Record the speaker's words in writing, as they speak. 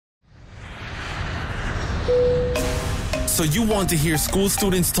So you want to hear school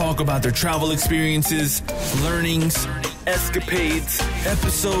students talk about their travel experiences, learnings, escapades,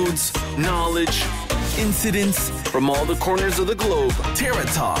 episodes, knowledge, incidents from all the corners of the globe. Terra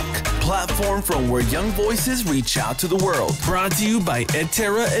Talk, platform from where young voices reach out to the world. Brought to you by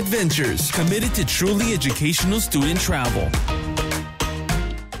EdTerra Adventures, committed to truly educational student travel.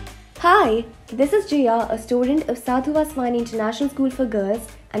 Hi, this is Jaya, a student of Sadhu Vaswani International School for Girls,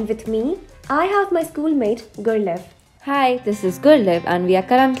 and with me, I have my schoolmate Gurlev. Hi, this is Gurlev and we are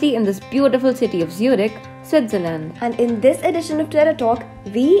currently in this beautiful city of Zurich, Switzerland. And in this edition of Terra Talk,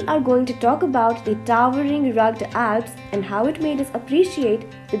 we are going to talk about the towering rugged Alps and how it made us appreciate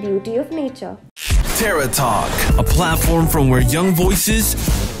the beauty of nature. Terra Talk, a platform from where young voices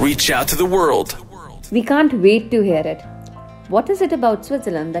reach out to the world. We can't wait to hear it. What is it about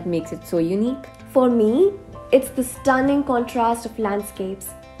Switzerland that makes it so unique? For me, it's the stunning contrast of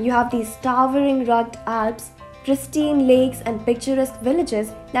landscapes. You have these towering rugged Alps, pristine lakes and picturesque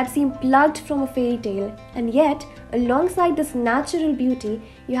villages that seem plucked from a fairy tale. And yet, alongside this natural beauty,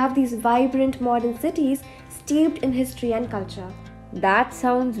 you have these vibrant modern cities steeped in history and culture. That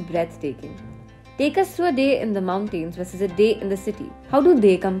sounds breathtaking. Take us through a day in the mountains versus a day in the city. How do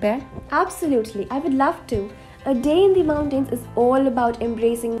they compare? Absolutely, I would love to. A day in the mountains is all about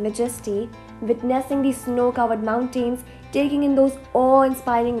embracing majesty, witnessing these snow-covered mountains, taking in those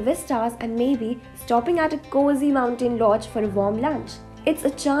awe-inspiring vistas, and maybe stopping at a cozy mountain lodge for a warm lunch. It's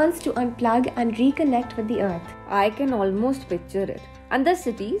a chance to unplug and reconnect with the earth. I can almost picture it. And the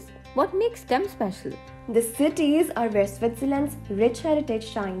cities? What makes them special? The cities are where Switzerland's rich heritage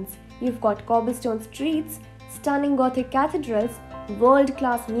shines. You've got cobblestone streets, stunning Gothic cathedrals,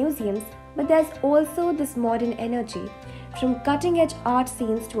 world-class museums, but there's also this modern energy. From cutting-edge art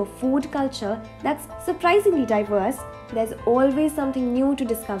scenes to a food culture that's surprisingly diverse, there's always something new to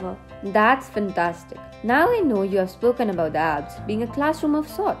discover. That's fantastic. Now I know you have spoken about the Alps being a classroom of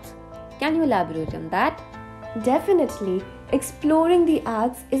sorts. Can you elaborate on that? Definitely. Exploring the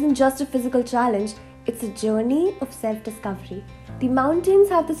Alps isn't just a physical challenge, it's a journey of self-discovery. The mountains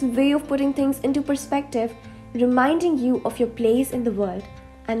have this way of putting things into perspective, reminding you of your place in the world.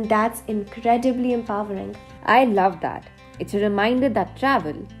 And that's incredibly empowering. I love that. It's a reminder that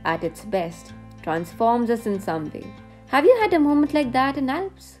travel, at its best, transforms us in some way. Have you had a moment like that in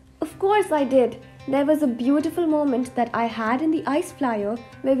Alps? Of course I did. There was a beautiful moment that I had in the ice flyer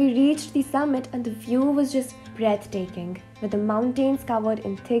where we reached the summit and the view was just breathtaking, with the mountains covered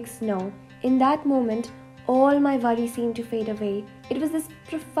in thick snow. In that moment, all my worries seemed to fade away. It was this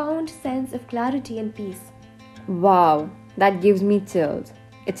profound sense of clarity and peace. Wow, that gives me chills.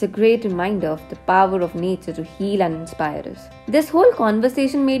 It's a great reminder of the power of nature to heal and inspire us. This whole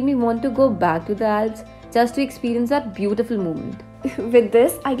conversation made me want to go back to the Alps just to experience that beautiful moment. With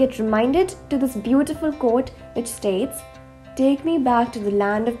this, I get reminded to this beautiful quote which states, "Take me back to the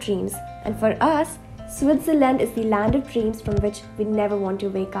land of dreams." And for us, Switzerland is the land of dreams from which we never want to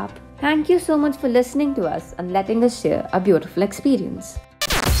wake up. Thank you so much for listening to us and letting us share a beautiful experience.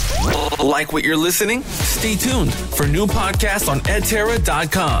 Like what you're listening? Stay tuned for new podcasts on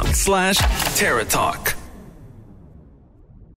edterra.com/Terra Talk.